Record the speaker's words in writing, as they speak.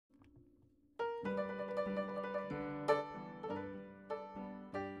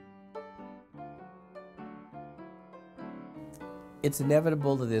It's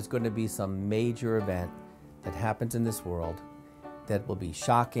inevitable that there's going to be some major event that happens in this world that will be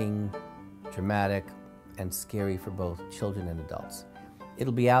shocking, dramatic, and scary for both children and adults.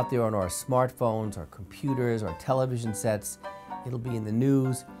 It'll be out there on our smartphones, our computers, our television sets. It'll be in the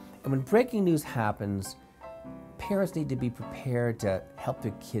news. And when breaking news happens, parents need to be prepared to help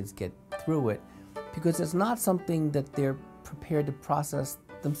their kids get through it because it's not something that they're prepared to process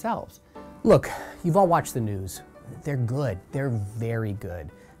themselves. Look, you've all watched the news. They're good. They're very good.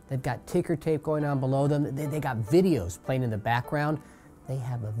 They've got ticker tape going on below them. They got videos playing in the background. They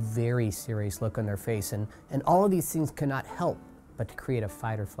have a very serious look on their face, and all of these things cannot help but to create a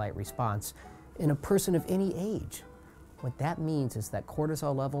fight or flight response in a person of any age. What that means is that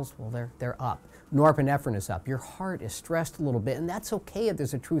cortisol levels, well, they're up. Norepinephrine is up. Your heart is stressed a little bit, and that's okay if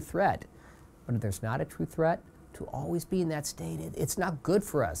there's a true threat. But if there's not a true threat, to always be in that state, it's not good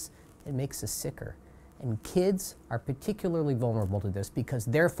for us. It makes us sicker. And kids are particularly vulnerable to this because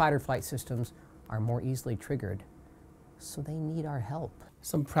their fight or flight systems are more easily triggered. So they need our help.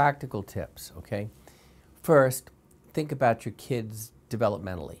 Some practical tips, okay? First, think about your kids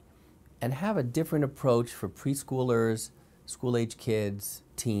developmentally and have a different approach for preschoolers, school-age kids,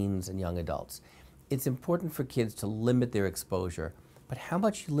 teens, and young adults. It's important for kids to limit their exposure, but how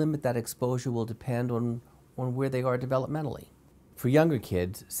much you limit that exposure will depend on where they are developmentally. For younger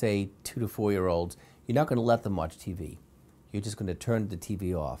kids, say 2 to 4-year-olds, you're not going to let them watch TV. You're just going to turn the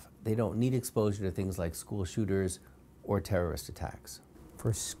TV off. They don't need exposure to things like school shooters or terrorist attacks. For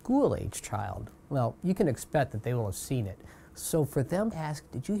a school-age child, well, you can expect that they will have seen it. So for them to ask,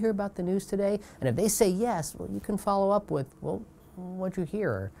 did you hear about the news today? And if they say yes, well, you can follow up with, well, what'd you hear?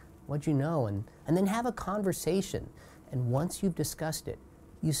 Or what'd you know? And then have a conversation. And once you've discussed it,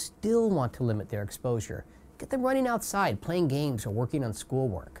 you still want to limit their exposure. Get them running outside, playing games, or working on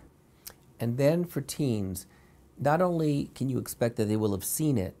schoolwork. And then for teens, not only can you expect that they will have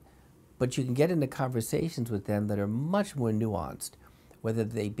seen it, but you can get into conversations with them that are much more nuanced, whether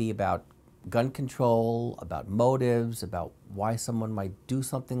they be about gun control, about motives, about why someone might do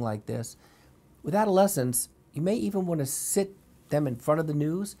something like this. With adolescents, you may even want to sit them in front of the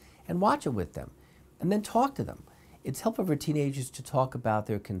news and watch it with them, and then talk to them. It's helpful for teenagers to talk about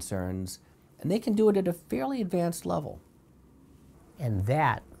their concerns, and they can do it at a fairly advanced level. And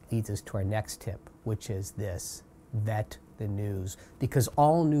that leads us to our next tip, which is this: vet the news. Because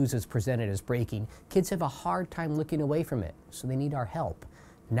all news is presented as breaking, kids have a hard time looking away from it, so they need our help.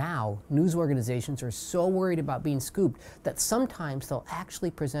 Now, news organizations are so worried about being scooped that sometimes they'll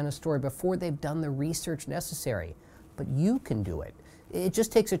actually present a story before they've done the research necessary. But you can do it. It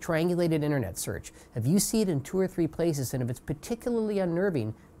just takes a triangulated internet search. If you see it in 2 or 3 places, and if it's particularly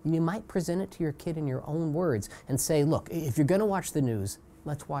unnerving, you might present it to your kid in your own words and say, look, if you're going to watch the news,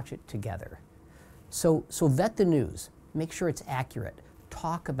 let's watch it together. So vet the news. Make sure it's accurate.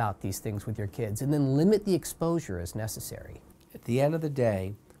 Talk about these things with your kids, and then limit the exposure as necessary. At the end of the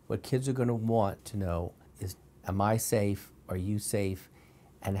day, what kids are going to want to know is, am I safe? Are you safe?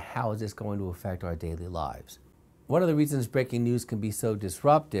 And how is this going to affect our daily lives? One of the reasons breaking news can be so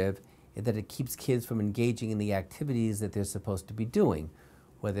disruptive is that it keeps kids from engaging in the activities that they're supposed to be doing,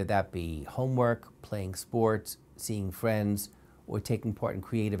 whether that be homework, playing sports, seeing friends, or taking part in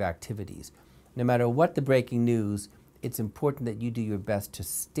creative activities. No matter what the breaking news, it's important that you do your best to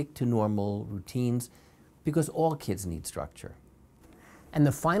stick to normal routines because all kids need structure. And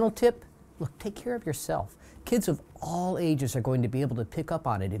the final tip, look, take care of yourself. Kids of all ages are going to be able to pick up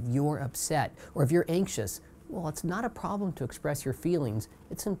on it if you're upset or if you're anxious. Well, it's not a problem to express your feelings.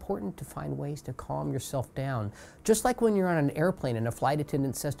 It's important to find ways to calm yourself down. Just like when you're on an airplane and a flight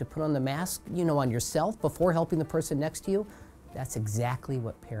attendant says to put on the mask, on yourself before helping the person next to you, that's exactly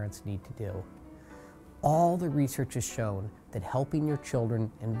what parents need to do. All the research has shown that helping your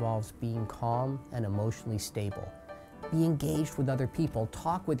children involves being calm and emotionally stable. Be engaged with other people.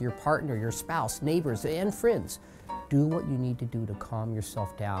 Talk with your partner, your spouse, neighbors, and friends. Do what you need to do to calm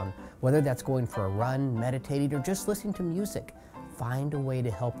yourself down, whether that's going for a run, meditating, or just listening to music. Find a way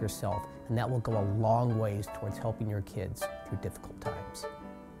to help yourself, and that will go a long ways towards helping your kids through difficult times.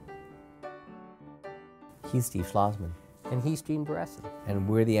 He's Steve Schlossman. And he's Gene Beresin. And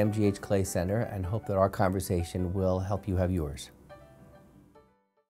we're the MGH Clay Center, and hope that our conversation will help you have yours.